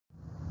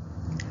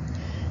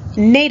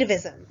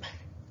Nativism.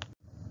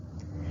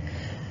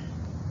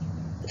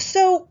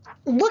 So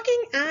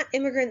looking at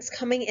immigrants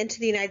coming into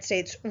the United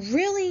States,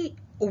 really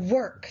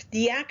work,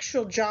 the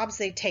actual jobs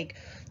they take,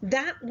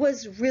 that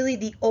was really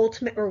the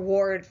ultimate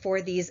reward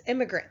for these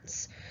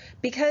immigrants,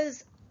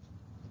 because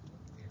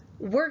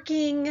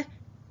working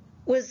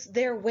was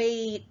their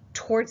way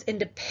towards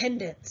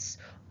independence,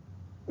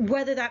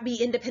 whether that be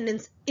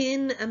independence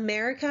in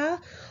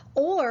America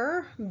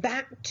or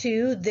back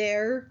to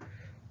their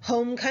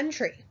home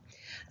country.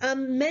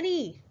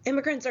 Many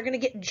immigrants are going to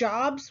get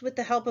jobs with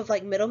the help of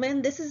like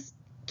middlemen. This is,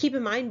 keep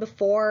in mind,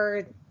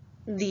 before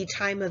the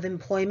time of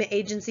employment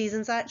agencies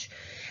and such.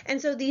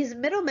 And so these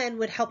middlemen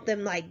would help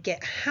them like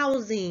get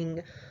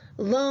housing,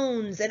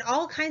 loans, and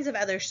all kinds of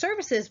other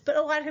services, but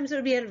a lot of times it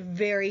would be at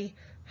very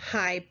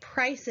high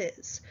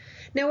prices.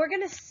 Now we're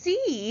going to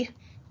see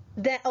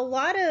that a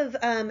lot of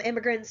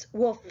immigrants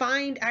will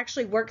find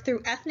actually work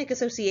through ethnic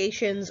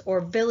associations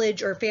or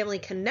village or family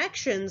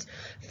connections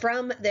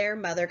from their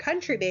mother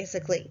country,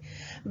 basically.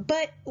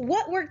 But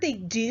what work they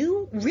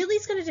do really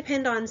is going to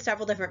depend on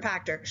several different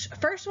factors.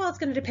 First of all, it's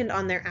going to depend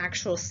on their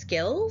actual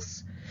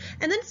skills,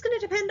 and then it's going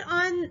to depend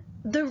on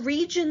the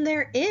region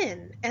they're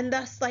in, and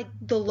thus like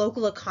the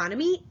local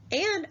economy,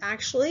 and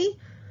actually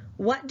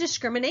what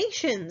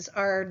discriminations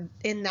are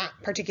in that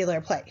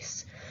particular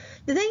place.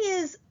 The thing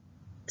is,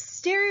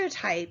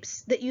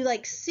 stereotypes that you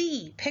like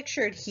see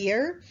pictured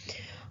here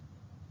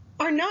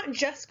are not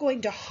just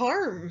going to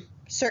harm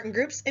certain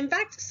groups. In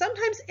fact,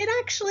 sometimes it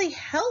actually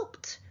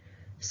helped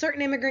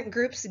certain immigrant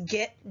groups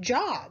get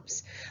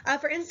jobs.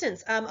 For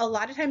instance, a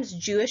lot of times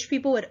Jewish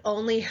people would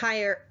only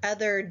hire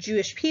other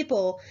Jewish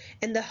people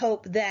in the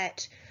hope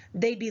that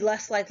they'd be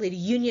less likely to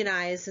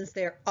unionize since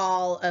they're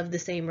all of the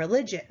same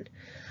religion.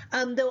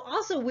 Though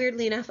also,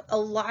 weirdly enough, a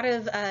lot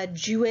of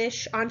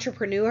Jewish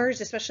entrepreneurs,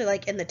 especially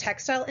like in the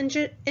textile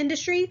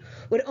industry,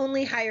 would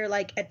only hire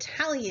like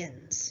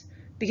Italians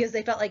because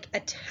they felt like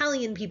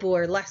Italian people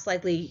were less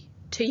likely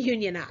to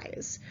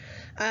unionize.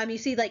 You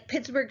see like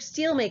Pittsburgh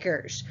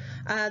steelmakers,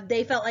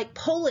 they felt like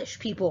Polish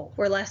people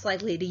were less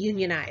likely to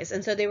unionize,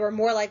 and so they were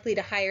more likely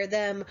to hire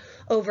them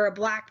over a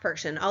black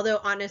person. Although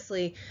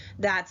honestly,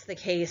 that's the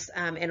case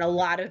in a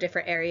lot of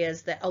different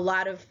areas, that a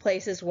lot of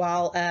places,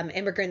 while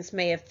immigrants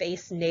may have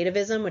faced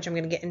nativism, which I'm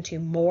going to get into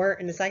more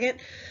in a second,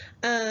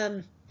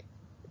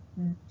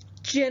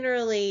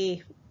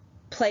 generally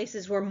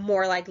places were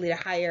more likely to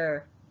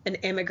hire an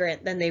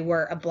immigrant than they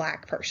were a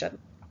black person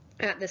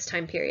at this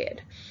time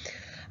period.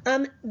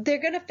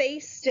 They're going to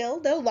face still,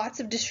 though, lots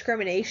of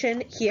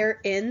discrimination here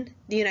in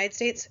the United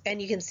States.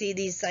 And you can see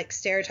these like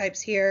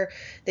stereotypes here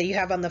that you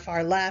have on the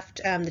far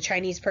left, the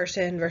Chinese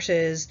person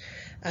versus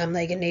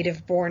like a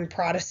native born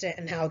Protestant,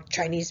 and how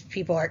Chinese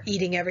people are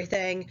eating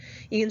everything.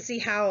 You can see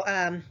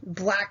how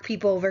black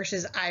people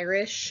versus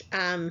Irish,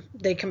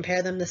 they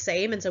compare them the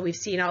same. And so we've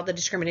seen all the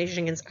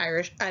discrimination against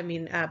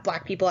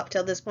black people up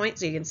till this point.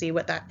 So you can see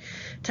what that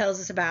tells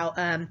us about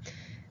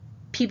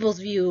people's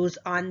views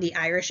on the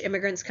Irish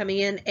immigrants coming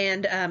in.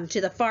 And to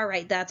the far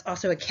right, that's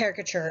also a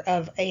caricature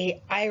of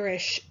an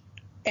Irish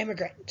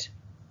immigrant.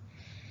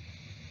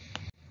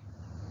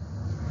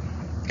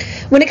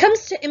 When it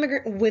comes to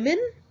immigrant women,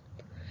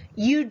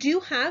 you do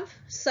have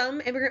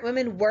some immigrant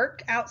women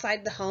work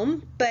outside the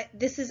home, but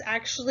this is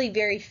actually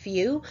very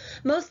few.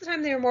 Most of the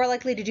time, they're more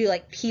likely to do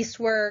like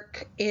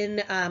piecework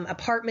in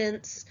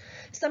apartments.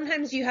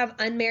 Sometimes you have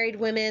unmarried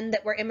women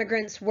that were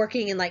immigrants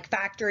working in like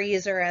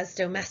factories or as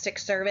domestic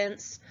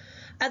servants.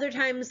 Other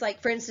times,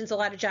 like for instance, a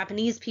lot of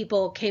Japanese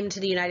people came to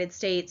the United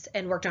States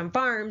and worked on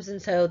farms,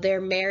 and so their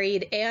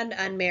married and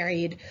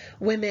unmarried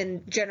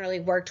women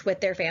generally worked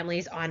with their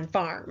families on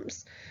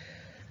farms.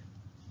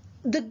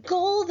 The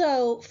goal,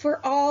 though,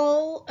 for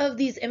all of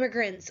these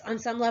immigrants on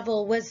some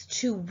level was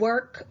to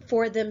work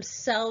for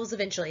themselves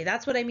eventually.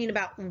 That's what I mean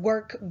about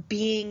work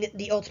being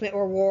the ultimate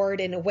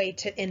reward in a way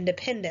to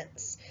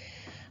independence.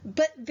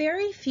 But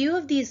very few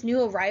of these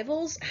new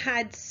arrivals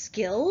had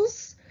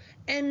skills,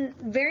 and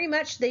very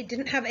much they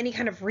didn't have any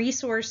kind of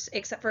resource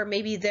except for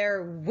maybe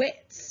their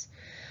wits.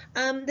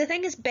 The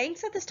thing is,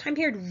 banks at this time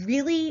period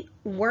really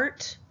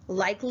weren't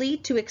likely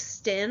to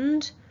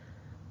extend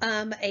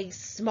a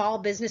small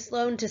business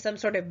loan to some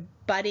sort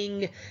of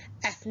budding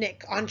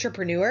ethnic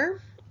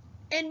entrepreneur.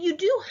 And you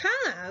do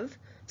have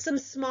some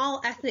small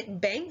ethnic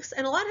banks,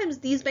 and a lot of times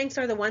these banks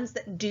are the ones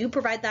that do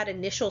provide that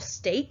initial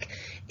stake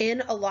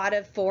in a lot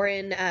of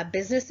foreign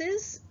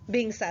businesses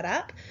being set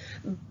up,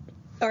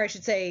 or I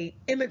should say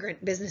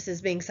immigrant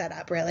businesses being set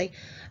up, really.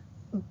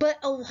 But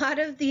a lot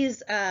of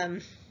these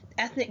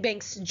ethnic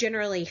banks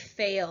generally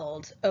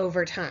failed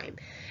over time.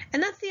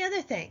 And that's the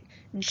other thing.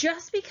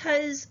 Just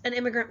because an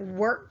immigrant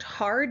worked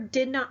hard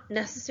did not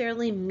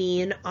necessarily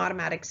mean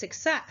automatic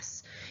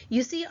success.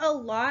 You see, a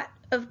lot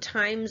of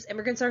times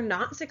immigrants are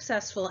not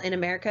successful in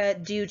America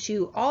due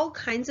to all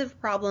kinds of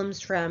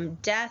problems, from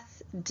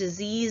death,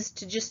 disease,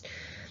 to just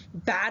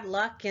bad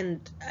luck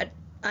and an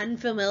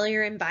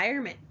unfamiliar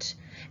environment.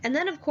 And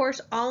then, of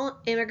course, all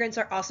immigrants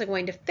are also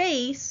going to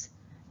face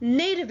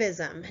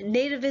Nativism.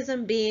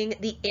 Nativism being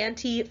the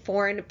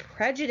anti-foreign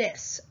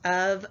prejudice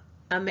of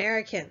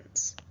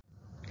Americans.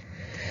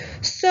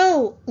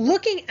 So,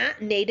 looking at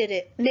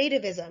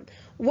nativism,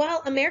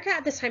 while America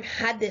at this time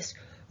had this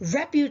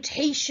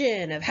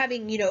reputation of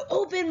having,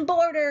 open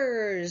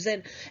borders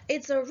and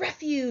it's a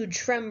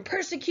refuge from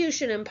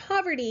persecution and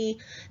poverty,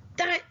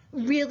 that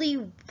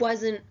really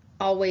wasn't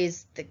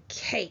always the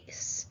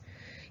case.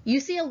 You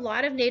see a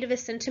lot of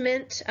nativist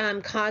sentiment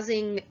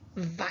causing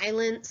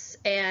violence,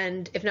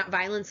 and if not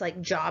violence,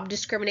 like job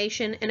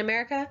discrimination in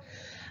America.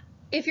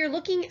 If you're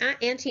looking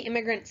at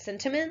anti-immigrant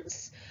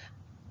sentiments,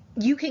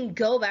 you can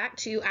go back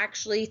to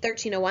actually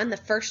 1301, the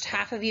first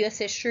half of U.S.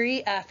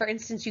 history. For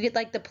instance, you get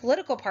like the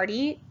political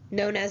party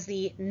known as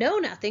the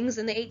Know-Nothings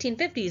in the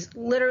 1850s,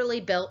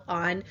 literally built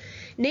on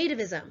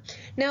nativism.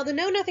 Now, the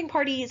Know-Nothing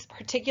Party's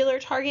particular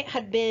target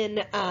had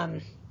been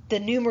the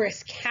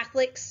numerous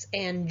Catholics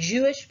and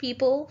Jewish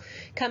people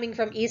coming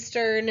from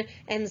Eastern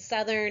and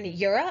Southern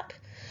Europe.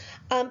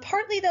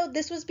 Partly, though,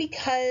 this was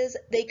because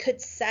they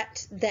could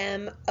set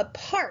them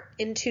apart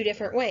in two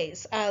different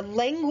ways.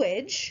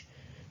 Language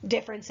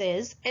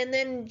differences, and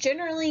then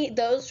generally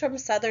those from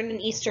Southern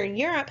and Eastern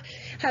Europe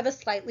have a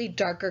slightly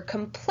darker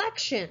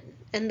complexion,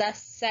 and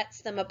thus sets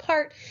them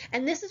apart.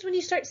 And this is when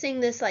you start seeing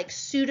this like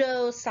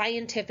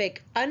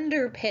pseudo-scientific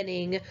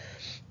underpinning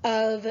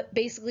of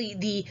basically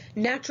the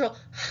natural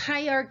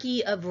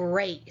hierarchy of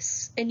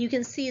race. And you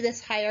can see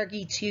this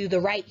hierarchy to the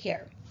right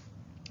here.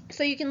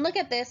 So you can look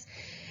at this,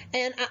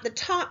 and at the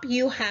top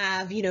you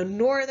have,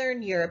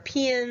 Northern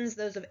Europeans,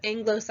 those of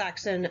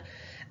Anglo-Saxon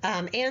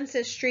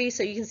ancestry.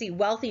 So you can see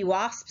wealthy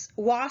WASP.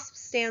 WASP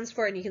stands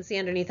for, and you can see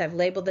underneath I've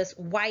labeled this,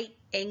 white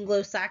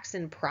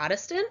Anglo-Saxon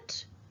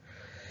Protestant.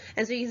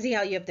 And so you can see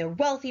how you have the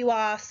wealthy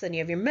WASPs, then you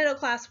have your middle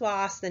class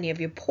WASPs, then you have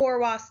your poor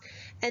WASPs,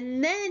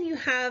 and then you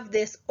have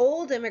this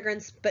old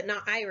immigrants but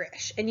not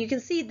Irish. And you can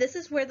see this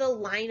is where the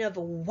line of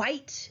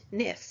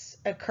whiteness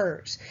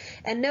occurs.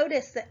 And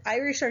notice that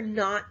Irish are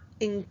not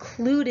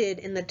included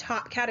in the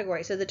top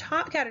category. So the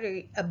top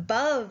category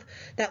above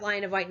that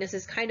line of whiteness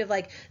is kind of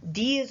like,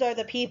 these are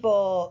the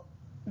people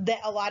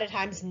that a lot of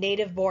times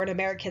native-born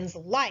Americans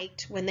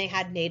liked when they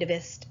had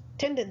nativist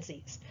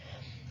tendencies.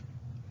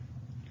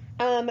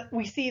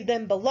 We see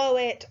them below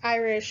it,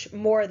 Irish,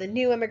 more the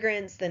new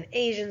immigrants, then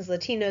Asians,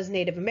 Latinos,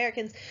 Native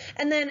Americans,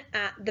 and then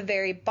at the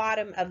very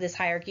bottom of this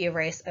hierarchy of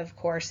race, of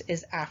course,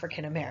 is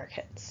African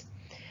Americans.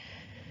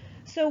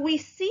 So we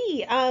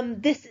see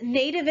this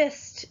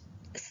nativist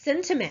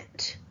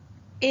sentiment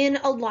in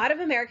a lot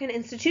of American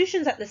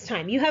institutions at this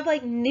time. You have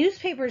like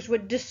newspapers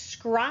would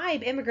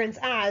describe immigrants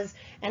as,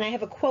 and I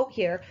have a quote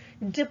here,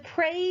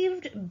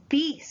 depraved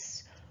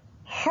beasts,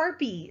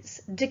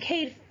 harpies,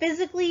 decayed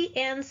physically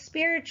and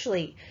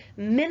spiritually,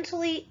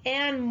 mentally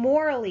and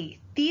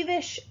morally,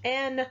 thievish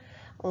and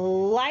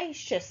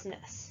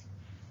licentiousness,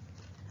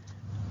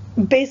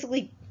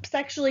 basically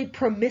sexually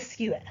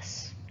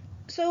promiscuous.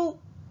 So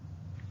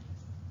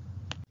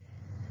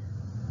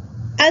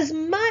as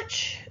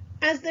much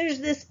as there's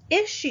this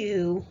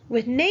issue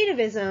with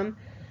nativism,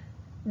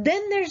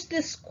 then there's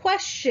this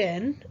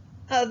question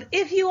of,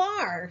 if you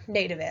are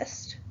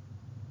nativist,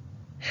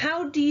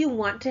 how do you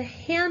want to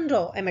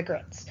handle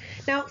immigrants?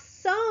 Now,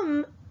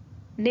 some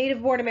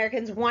native-born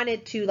Americans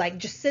wanted to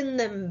just send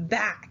them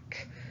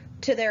back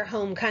to their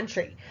home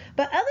country,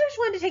 but others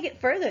wanted to take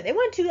it further. They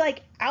wanted to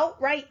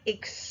outright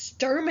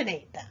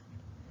exterminate them.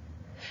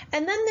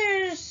 And then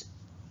there's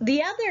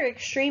the other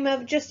extreme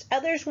of just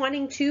others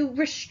wanting to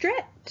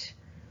restrict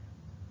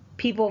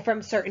people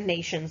from certain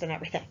nations and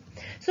everything.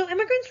 So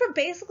immigrants were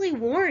basically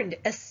warned,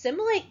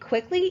 assimilate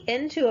quickly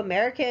into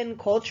American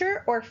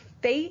culture or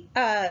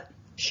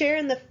share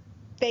in the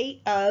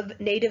fate of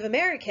Native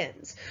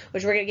Americans,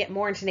 which we're going to get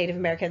more into Native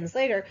Americans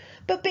later,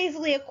 but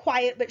basically a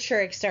quiet but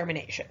sure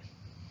extermination.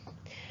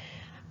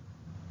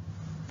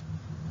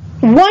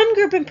 One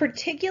group in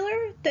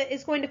particular that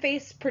is going to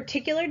face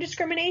particular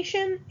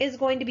discrimination is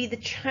going to be the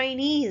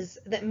Chinese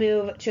that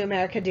move to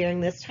America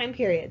during this time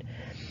period.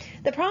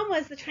 The problem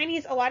was the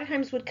Chinese a lot of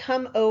times would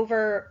come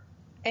over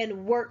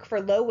and work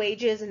for low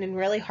wages and in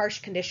really harsh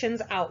conditions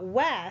out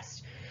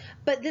west,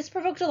 but this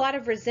provoked a lot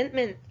of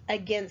resentment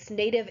against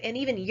Native and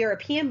even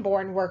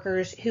European-born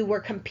workers who were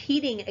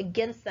competing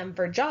against them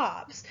for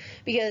jobs,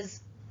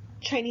 because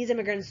Chinese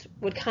immigrants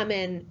would come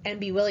in and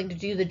be willing to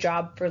do the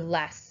job for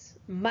less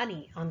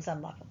money on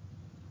some level.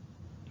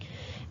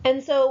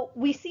 And so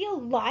we see a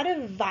lot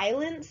of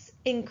violence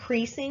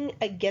increasing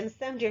against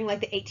them during the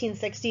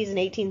 1860s and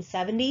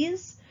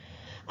 1870s.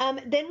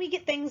 Then we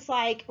get things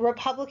like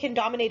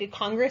Republican-dominated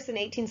Congress in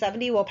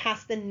 1870 will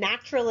pass the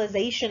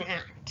Naturalization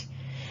Act.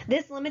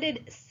 This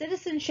limited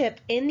citizenship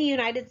in the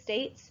United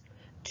States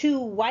to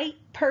white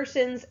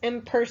persons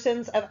and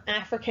persons of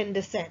African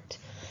descent.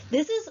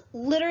 This is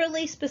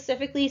literally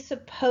specifically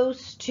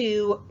supposed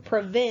to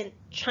prevent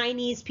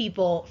Chinese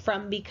people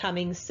from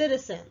becoming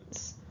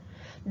citizens.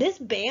 This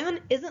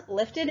ban isn't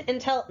lifted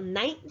until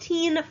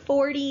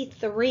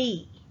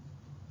 1943.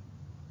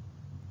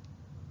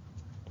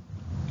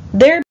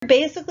 They're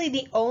basically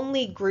the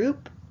only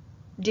group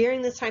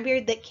during this time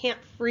period that can't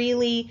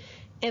freely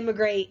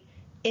immigrate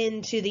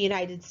into the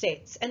United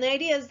States. And the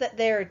idea is that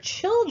their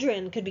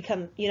children could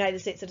become United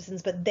States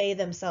citizens, but they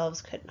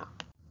themselves could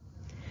not.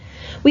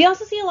 We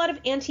also see a lot of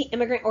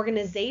anti-immigrant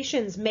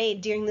organizations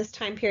made during this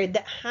time period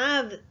that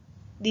have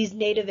these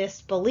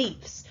nativist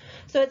beliefs.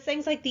 So it's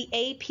things like the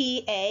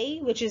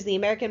APA, which is the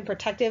American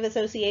Protective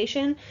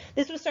Association.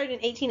 This was started in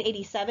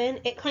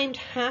 1887. It claimed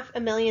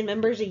 500,000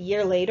 members a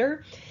year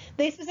later.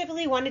 They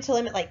specifically wanted to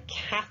limit like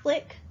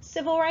Catholic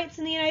civil rights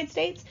in the United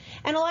States.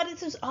 And a lot of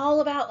this was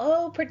all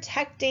about,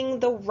 protecting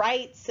the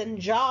rights and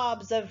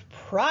jobs of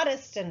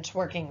Protestant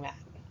working men.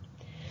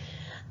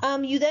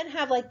 You then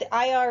have like the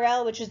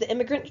IRL, which is the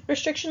Immigrant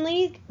Restriction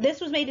League. This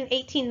was made in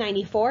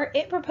 1894.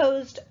 It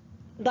proposed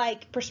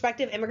like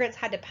prospective immigrants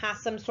had to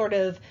pass some sort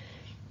of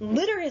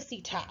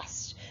literacy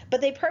test,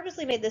 but they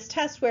purposely made this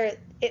test where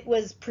it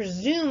was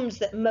presumed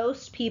that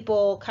most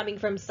people coming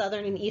from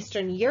Southern and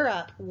Eastern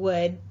Europe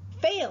would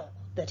fail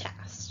the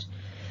test.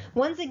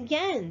 Once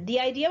again, the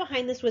idea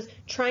behind this was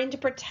trying to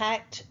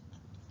protect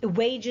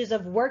wages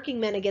of working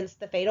men against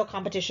the fatal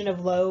competition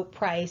of low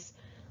price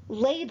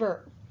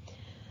labor.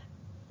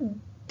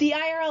 The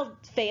IRL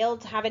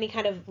failed to have any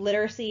kind of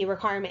literacy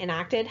requirement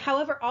enacted.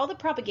 However, all the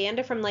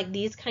propaganda from like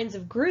these kinds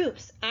of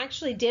groups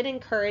actually did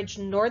encourage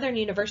northern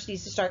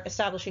universities to start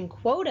establishing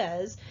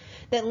quotas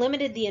that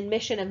limited the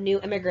admission of new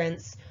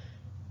immigrants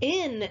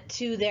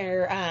into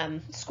their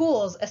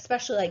schools,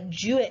 especially like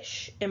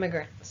Jewish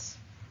immigrants.